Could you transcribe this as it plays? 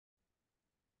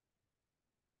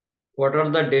What are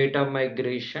the data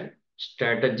migration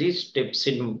strategy steps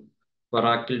in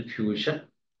Oracle Fusion?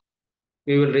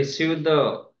 We will receive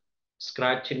the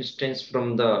Scratch instance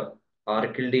from the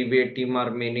Oracle DBA team or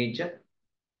manager.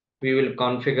 We will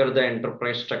configure the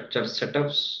enterprise structure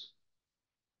setups.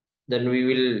 Then we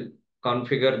will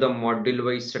configure the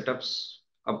module-wise setups,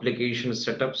 application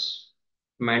setups,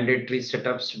 mandatory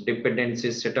setups,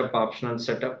 dependency setup, optional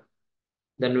setup.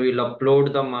 Then we will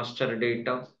upload the master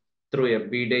data through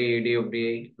FBDA,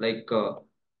 ADFDA, like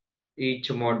each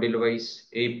module wise,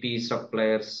 AP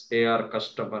suppliers, AR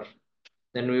customer.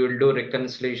 Then we will do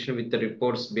reconciliation with the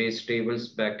reports base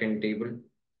tables, backend table.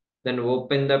 Then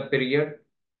open the period,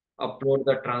 upload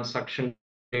the transaction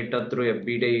data through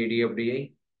FBDA,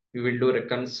 ADFDA. We will do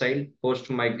reconcile post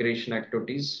migration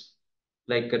activities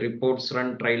like reports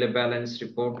run trial balance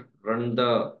report, run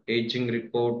the aging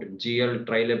report, GL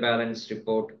trial balance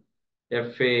report,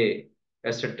 FA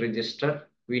asset register.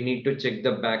 We need to check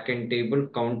the backend table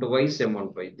count wise,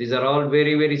 amount wise. These are all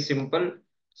very, very simple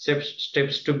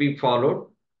steps to be followed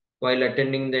while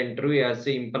attending the interview as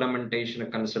a implementation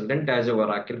consultant, as a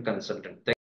Oracle consultant.